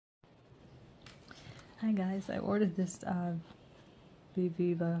Hi guys, I ordered this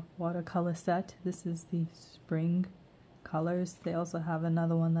viviva watercolor set. This is the spring colors. They also have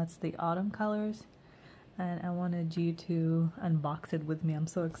another one that's the autumn colors, and I wanted you to unbox it with me. I'm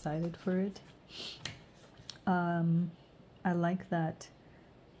so excited for it. I like that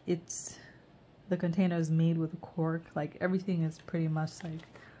the container is made with cork. Like everything is pretty much like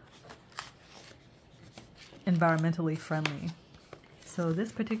environmentally friendly. So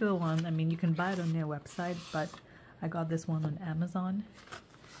this particular one, I mean, you can buy it on their website, but I got this one on Amazon.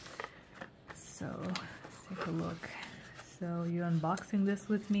 So let's take a look. So you're unboxing this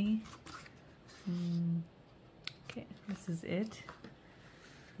with me. Okay, this is it.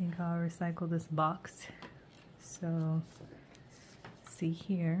 I think I'll recycle this box. So see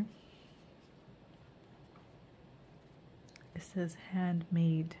here. It says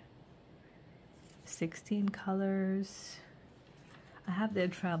handmade. 16 colors. I have their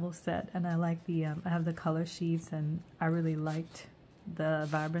travel set, and I like the I have the color sheets, and I really liked the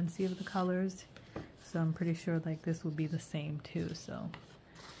vibrancy of the colors, so I'm pretty sure like this will be the same too. So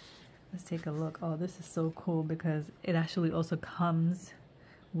let's take a look. Oh, this is so cool because it actually also comes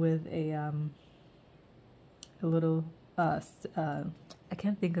with a little I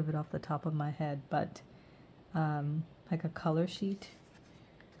can't think of it off the top of my head, but like a color sheet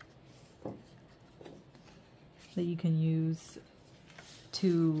that you can use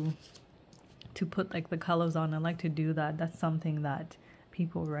to put like the colors on. I like to do that. That's something that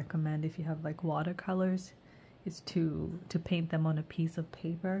people recommend if you have like watercolors, is to paint them on a piece of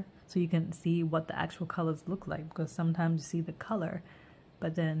paper so you can see what the actual colors look like, because sometimes you see the color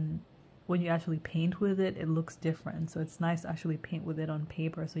but then when you actually paint with it, it looks different. So it's nice to actually paint with it on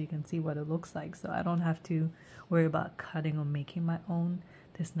paper so you can see what it looks like, so I don't have to worry about cutting or making my own.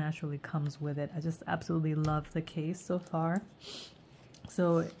 This naturally comes with it. I just absolutely love the case so far.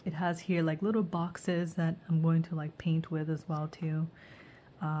 So it has here like little boxes that I'm going to like paint with as well too,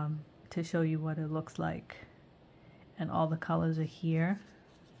 to show you what it looks like. And all the colors are here.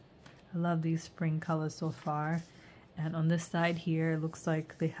 I love these spring colors so far. And on this side here, it looks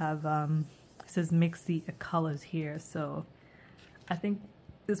like they have, it says mix the colors here. So I think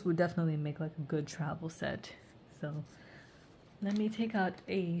this would definitely make like a good travel set. So let me take out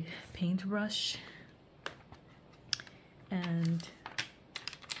a paintbrush and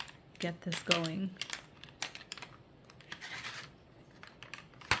get this going.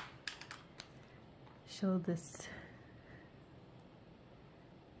 Show this.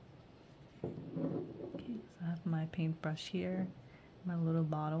 Okay, so I have my paintbrush here, my little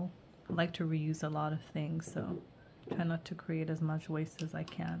bottle. I like to reuse a lot of things, so try not to create as much waste as I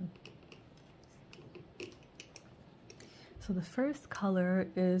can. So the first color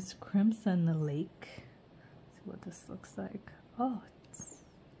is Crimson Lake. Let's see what this looks like. Oh, it's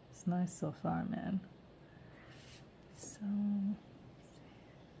nice so far, man. So,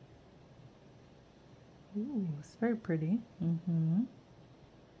 ooh, it's very pretty.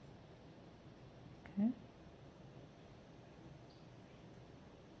 Okay.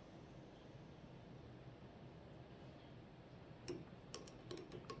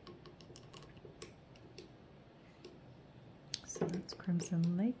 So that's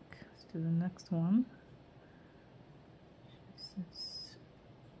Crimson Lake. Let's do the next one.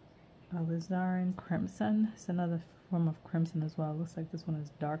 Alizarin Crimson. It's another form of crimson as well. Looks like this one is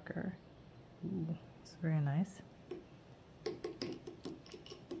darker. Ooh, it's very nice.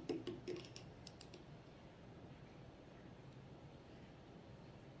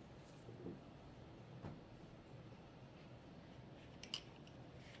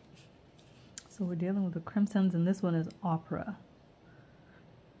 So we're dealing with the crimsons, and this one is Opera.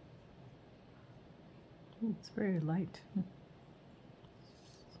 Ooh, it's very light.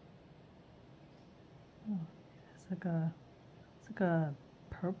 Oh, it's like a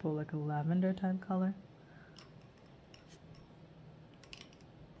purple, like a lavender type color.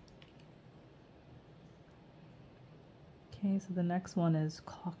 Okay, so the next one is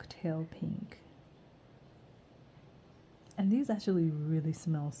Cocktail Pink. And these actually really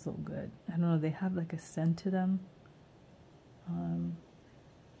smell so good. I don't know, they have like a scent to them. I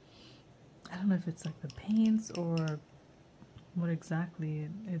don't know if it's like the paints or what exactly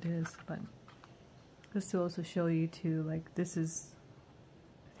it is, but just to also show you too, like this is,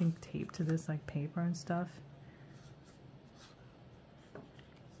 I think, taped to this like paper and stuff.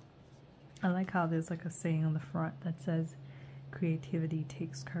 I like how there's like a saying on the front that says, creativity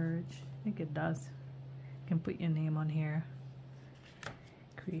takes courage. I think it does. You can put your name on here.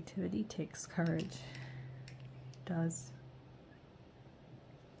 Creativity takes courage. It does.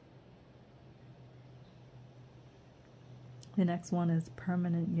 The next one is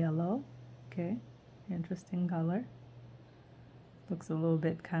Permanent Yellow. Okay, Interesting color. Looks a little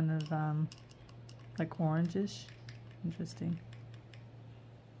bit kind of like orangish. Interesting.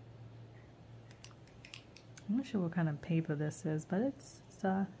 I'm not sure what kind of paper this is, but it's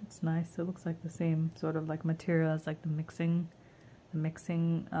nice. It looks like the same sort of like material as like the mixing.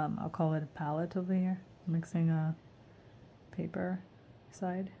 I'll call it a palette over here. Mixing paper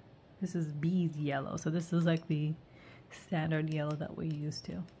side. This is Bees yellow, so this is like the standard yellow that we're used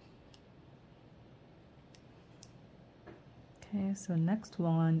to. Okay, so next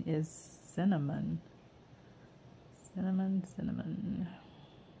one is cinnamon. Cinnamon.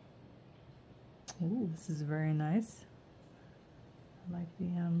 Ooh, this is very nice. I like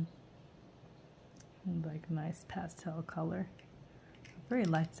the like nice pastel color. Very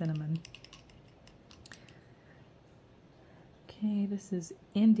light cinnamon. Okay, this is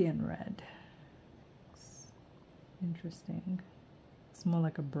Indian red. Looks interesting. It's more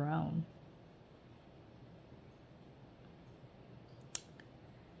like a brown.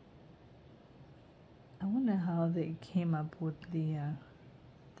 I wonder how they came up with the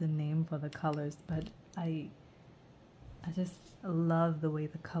name for the colors, but I just love the way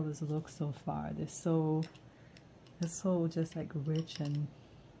the colors look so far. They're so just like rich and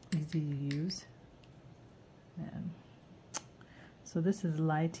easy to use. And so this is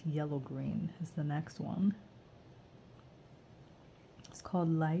light yellow green is the next one. It's called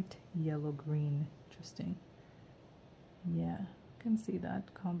light yellow green. Interesting. Yeah, I can see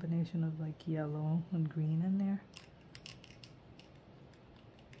that combination of like yellow and green in there.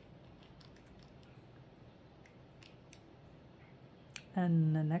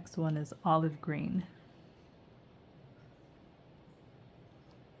 And the next one is olive green.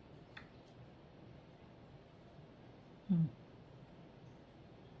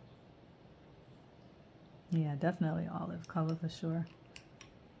 Yeah, definitely olive color for sure.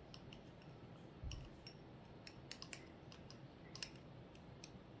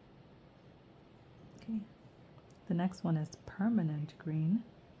 Okay, the next one is permanent green,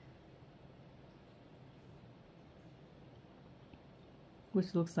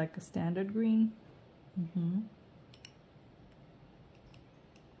 which looks like a standard green.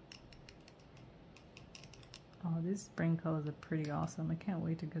 Oh, these spring colors are pretty awesome. I can't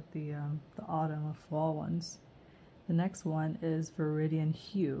wait to get the autumn or fall ones. The next one is Viridian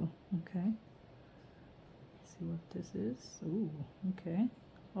Hue. Okay. Let's see what this is. Ooh, okay.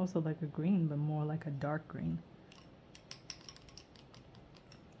 Also like a green, but more like a dark green.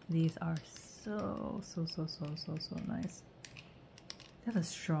 These are so nice. They have a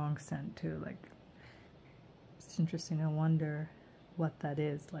strong scent too. Like, it's interesting. I wonder what that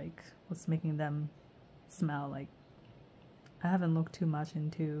is. Like, what's making them smell like. I haven't looked too much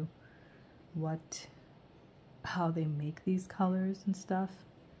into how they make these colors and stuff.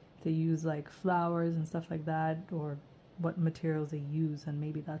 They use like flowers and stuff like that, or what materials they use, and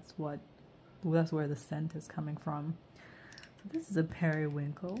maybe that's where the scent is coming from. So this is a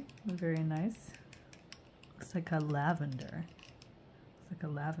periwinkle, very nice. Looks like a lavender.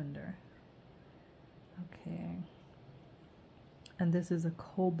 Okay. And this is a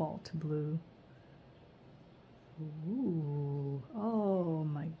cobalt blue. Ooh, oh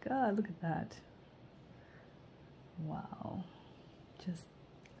my god, look at that. Wow. Just,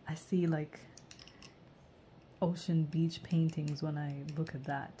 I see like ocean beach paintings when I look at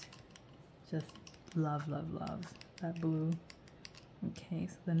that. Just love that blue. Okay,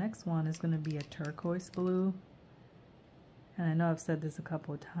 so the next one is going to be a turquoise blue. And I know I've said this a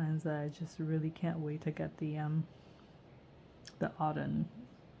couple of times that I just really can't wait to get the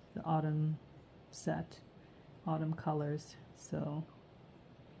autumn set. Autumn colors. So,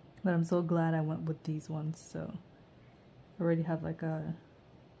 but I'm so glad I went with these ones. So I already have like a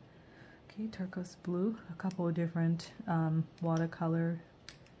turquoise blue, a couple of different watercolor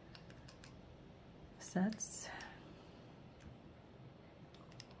sets.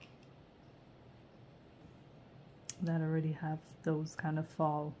 That already have those kind of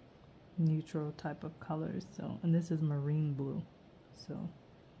fall neutral type of colors. So, and this is marine blue. So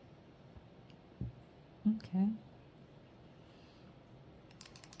okay,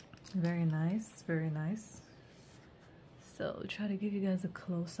 very nice, very nice. So try to give you guys a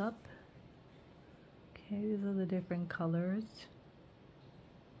close-up. Okay, these are the different colors.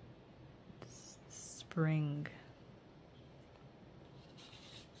 Spring.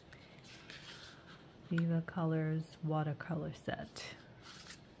 Viva Colors watercolor set.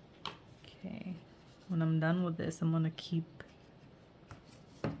 Okay, when I'm done with this, I'm gonna keep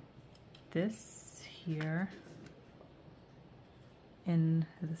this here in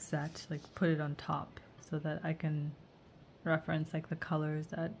the set, like put it on top so that I can reference like the colors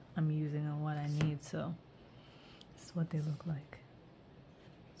that I'm using and what I need. So this is what they look like.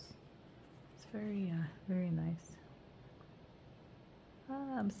 It's very very nice.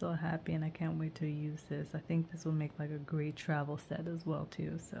 I'm so happy and I can't wait to use this. I think this will make like a great travel set as well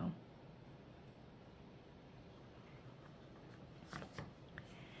too. So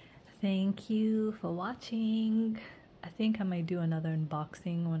thank you for watching. I think I might do another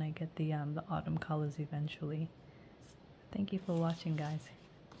unboxing when I get the autumn colors eventually. Thank you for watching, guys.